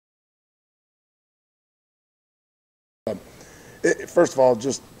First of all,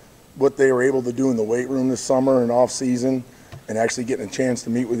 just what they were able to do in the weight room this summer and off season, and actually getting a chance to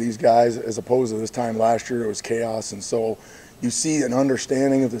meet with these guys as opposed to this time last year, it was chaos. And so you see an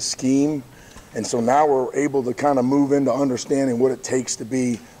understanding of the scheme. And so now we're able to kind of move into understanding what it takes to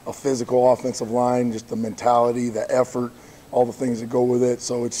be a physical offensive line, just the mentality, the effort, all the things that go with it.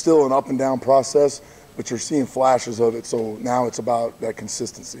 So it's still an up and down process, but you're seeing flashes of it. So now it's about that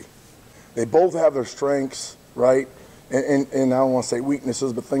consistency. They both have their strengths, right? And I don't want to say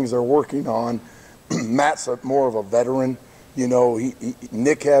weaknesses, but things they're working on. Matt's more of a veteran. You know,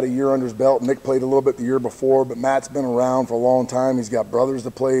 Nick had a year under his belt. Nick played a little bit the year before, but Matt's been around for a long time. He's got brothers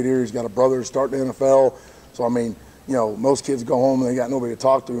that played here. He's got a brother that started in the NFL. So, I mean, you know, most kids go home and they got nobody to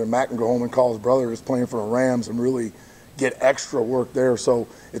talk to, and Matt can go home and call his brother who's playing for the Rams and really get extra work there. So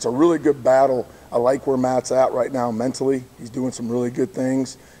it's a really good battle. I like where Matt's at right now mentally. He's doing some really good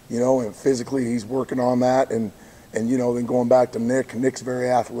things, you know, and physically he's working on that. And you know, then going back to Nick, Nick's very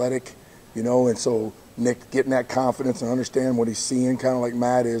athletic, you know, and so Nick getting that confidence and understanding what he's seeing, kind of like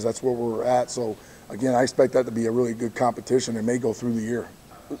Matt is, that's where we're at. So, again, I expect that to be a really good competition. It may go through the year.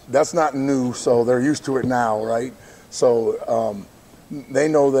 That's not new, so they're used to it now, right? So they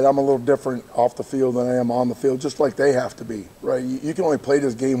know that I'm a little different off the field than I am on the field, just like they have to be, right? You can only play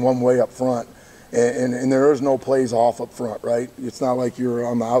this game one way up front, and there is no plays off up front, right? It's not like you're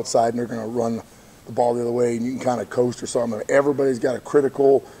on the outside and they're going to run the ball the other way and you can kind of coast or something. Everybody's got a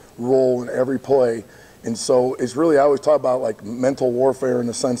critical role in every play. And so it's really, I always talk about like mental warfare in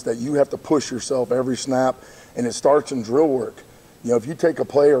the sense that you have to push yourself every snap, and it starts in drill work. You know, if you take a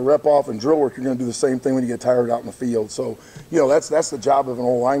play or rep off in drill work, you're going to do the same thing when you get tired out in the field. So, you know, that's the job of an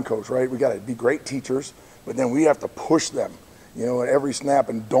O-line coach, right? We got to be great teachers, but then we have to push them, you know, at every snap,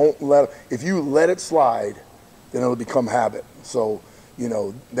 and don't let, if you let it slide, then it'll become habit. So, you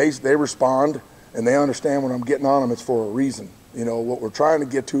know, they respond and they understand when I'm getting on them, it's for a reason. You know, what we're trying to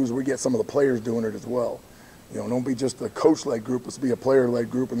get to is we get some of the players doing it as well. You know, don't be just a coach-led group, let's be a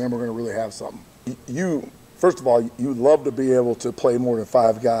player-led group, and then we're going to really have something. First of all, you love to be able to play more than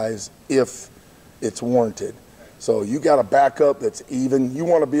 5 guys if it's warranted. So you got a backup that's even. You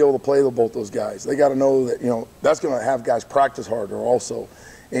want to be able to play with both those guys. They got to know that, you know, that's going to have guys practice harder also.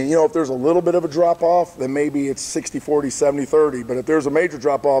 And, you know, if there's a little bit of a drop-off, then maybe it's 60-40, 70-30. But if there's a major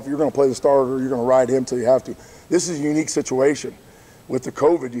drop-off, you're going to play the starter, you're going to ride him till you have to. This is a unique situation with the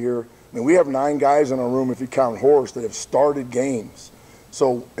COVID year. I mean, we have 9 guys in our room, if you count Horace, that have started games.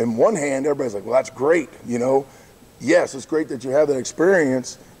 So in one hand, everybody's like, well, that's great, you know. Yes, it's great that you have that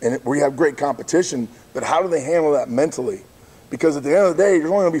experience and we have great competition, but how do they handle that mentally? Because at the end of the day,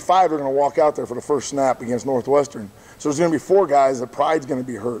 there's only going to be 5 that are going to walk out there for the first snap against Northwestern. So there's going to be 4 guys that pride's going to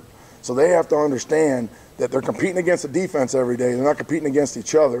be hurt. So they have to understand that they're competing against the defense every day. They're not competing against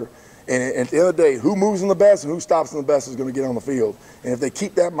each other. And at the end of the day, who moves in the best and who stops in the best is going to get on the field. And if they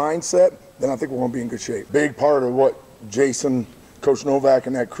keep that mindset, then I think we're going to be in good shape. Big part of what Jason, Coach Novak,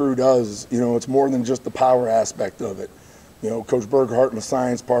 and that crew does, you know, it's more than just the power aspect of it. You know, Coach Berghardt and the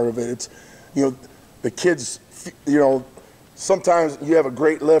science part of it. It's, you know, the kids, you know, sometimes you have a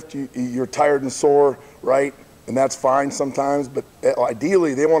great lift, you're tired and sore, right? And that's fine sometimes, but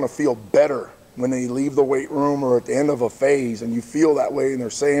ideally they want to feel better when they leave the weight room or at the end of a phase, and you feel that way and they're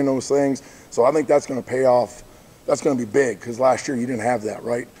saying those things. So I think that's going to pay off. That's going to be big because last year you didn't have that,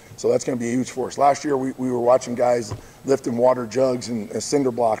 right? So that's going to be a huge force. Last year we were watching guys lifting water jugs and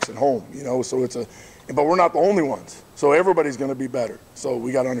cinder blocks at home, you know, so it's but we're not the only ones. So everybody's going to be better. So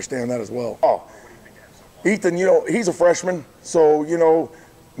we got to understand that as well. Oh, Ethan, you know, he's a freshman, so, you know,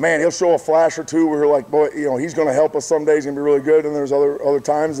 man, he'll show a flash or two where you're like, boy, you know, he's going to help us someday. He's going to be really good. And there's other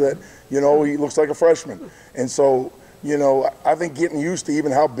times that, you know, he looks like a freshman. And so, you know, I think getting used to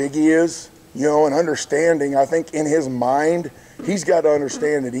even how big he is, you know, and understanding, I think in his mind, he's got to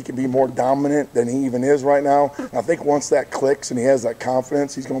understand that he can be more dominant than he even is right now. And I think once that clicks and he has that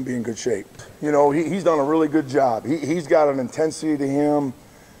confidence, he's going to be in good shape. You know, he's done a really good job. He's got an intensity to him.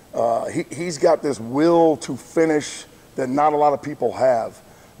 He's got this will to finish that not a lot of people have.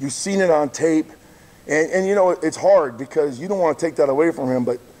 You've seen it on tape, and you know, it's hard because you don't want to take that away from him,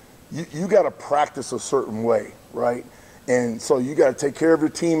 but you got to practice a certain way, right? And so you got to take care of your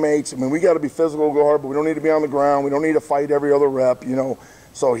teammates. I mean, we got to be physical, go hard, but we don't need to be on the ground. We don't need to fight every other rep, you know.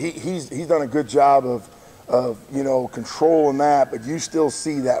 So he's done a good job of you know, controlling that, but you still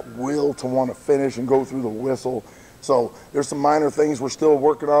see that will to want to finish and go through the whistle. So there's some minor things we're still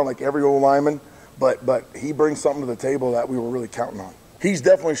working on, like every old lineman, but he brings something to the table that we were really counting on. He's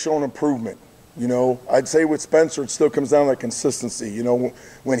definitely shown improvement. You know, I'd say with Spencer, it still comes down to consistency. You know,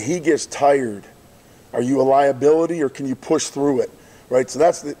 when he gets tired, are you a liability or can you push through it, right? So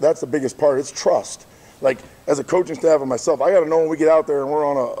that's the biggest part. It's trust. like as a coaching staff and myself, I got to know when we get out there and we're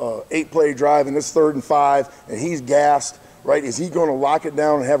on a 8-play drive and it's 3rd and 5 and he's gassed, right? Is he going to lock it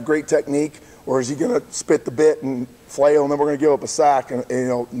down and have great technique, or is he going to spit the bit and flail and then we're going to give up a sack and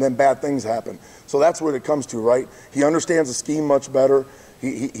and then bad things happen? So that's what it comes to, right? He understands the scheme much better.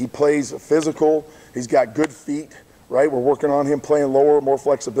 He plays physical. He's got good feet, right? We're working on him playing lower, more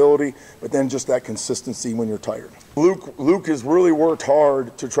flexibility, but then just that consistency when you're tired. Luke has really worked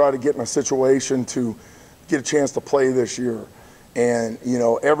hard to try to get in a situation to get a chance to play this year. And,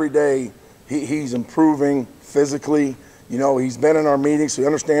 every day he's improving physically. He's been in our meetings, so he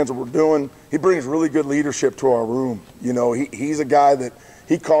understands what we're doing. He brings really good leadership to our room. He's a guy that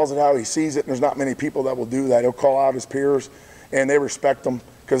he calls it how he sees it, and there's not many people that will do that. He'll call out his peers, and they respect him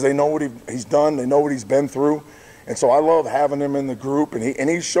because they know what he's done. They know what he's been through. And so I love having him in the group, and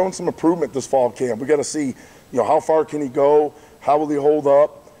he's shown some improvement this fall camp. We got to see, how far can he go? How will he hold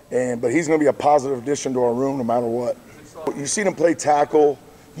up? But he's going to be a positive addition to our room no matter what. You've seen him play tackle.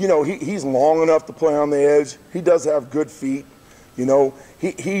 He's long enough to play on the edge. He does have good feet.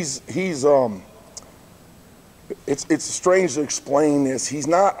 It's strange to explain this. He's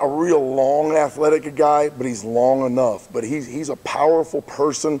not a real long athletic guy, but he's long enough. But he's a powerful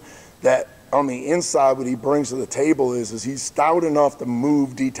person that on the inside what he brings to the table is he's stout enough to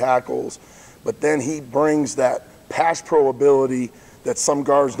move D tackles, but then he brings that pass pro ability that some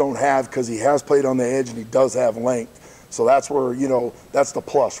guards don't have because he has played on the edge and he does have length. So that's where, that's the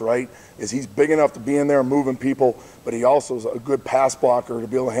plus, right? Is he's big enough to be in there moving people, but he also is a good pass blocker to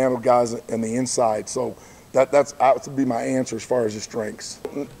be able to handle guys in the inside. So that's out to be my answer as far as his strengths.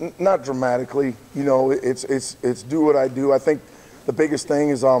 Not dramatically, it's do what I do. I think the biggest thing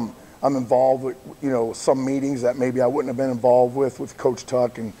is I'm involved with, some meetings that maybe I wouldn't have been involved with Coach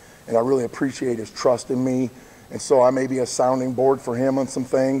Tuck, and I really appreciate his trust in me. And so I may be a sounding board for him on some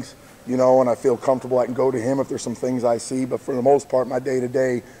things, and I feel comfortable I can go to him if there's some things I see. But for the most part, my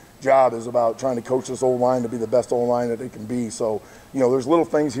day-to-day job is about trying to coach this O-line to be the best O-line that it can be. So, there's little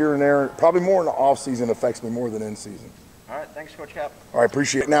things here and there. Probably more in the off-season affects me more than in-season. All right, thanks, Coach Cap. All right,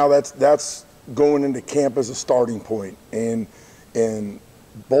 appreciate it. Now that's going into camp as a starting point. And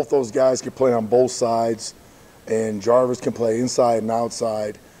both those guys can play on both sides, and Jarvis can play inside and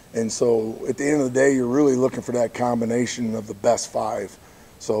outside. And so at the end of the day, you're really looking for that combination of the best 5.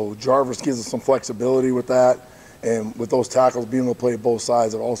 So Jarvis gives us some flexibility with that, and with those tackles being able to play both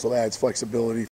sides, it also adds flexibility.